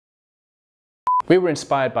We were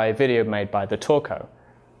inspired by a video made by The Talko,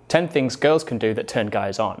 10 things girls can do that turn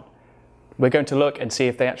guys on. We're going to look and see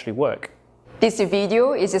if they actually work. This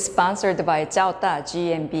video is sponsored by 交大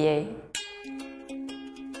GMBA.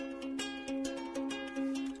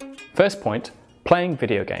 First point, playing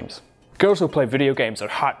video games. Girls who play video games are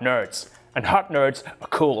hot nerds, and hot nerds are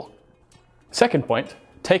cool. Second point,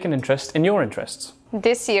 take an interest in your interests.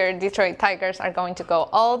 This year, Detroit Tigers are going to go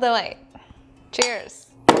all the way. Cheers!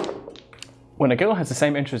 When a girl has the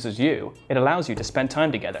same interests as you, it allows you to spend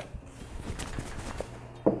time together.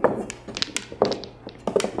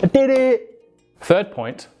 I did it! Third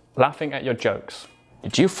point, laughing at your jokes.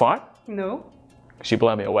 Did you fart? No. She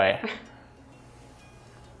blew me away.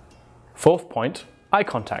 Fourth point, eye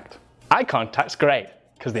contact. Eye contact's great,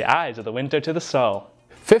 because the eyes are the window to the soul.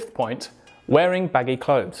 Fifth point, wearing baggy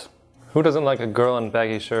clothes. Who doesn't like a girl in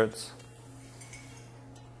baggy shirts?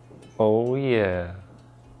 Oh yeah.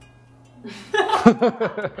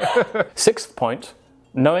 Sixth point,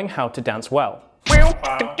 knowing how to dance well.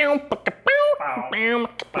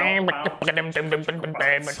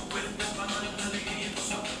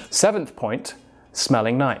 Seventh point,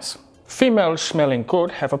 smelling nice. Females smelling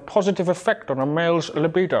good have a positive effect on a male's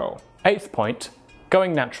libido. Eighth point,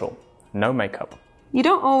 going natural, no makeup. You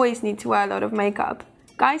don't always need to wear a lot of makeup.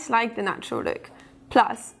 Guys like the natural look.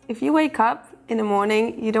 Plus, if you wake up in the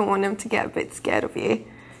morning, you don't want them to get a bit scared of you.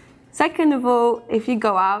 Second of all, if you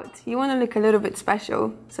go out, you want to look a little bit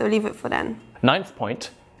special, so leave it for then. Ninth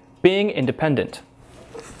point, being independent.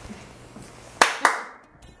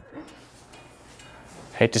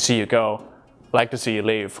 Hate to see you go, like to see you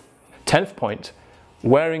leave. 10th point,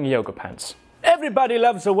 wearing yoga pants. Everybody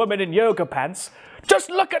loves a woman in yoga pants. Just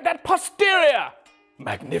look at that posterior!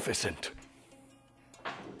 Magnificent.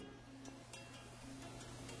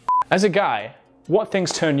 As a guy, what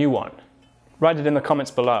things turn you on? Write it in the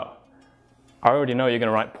comments below. I already know you're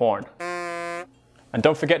gonna write porn. And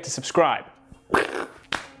don't forget to subscribe.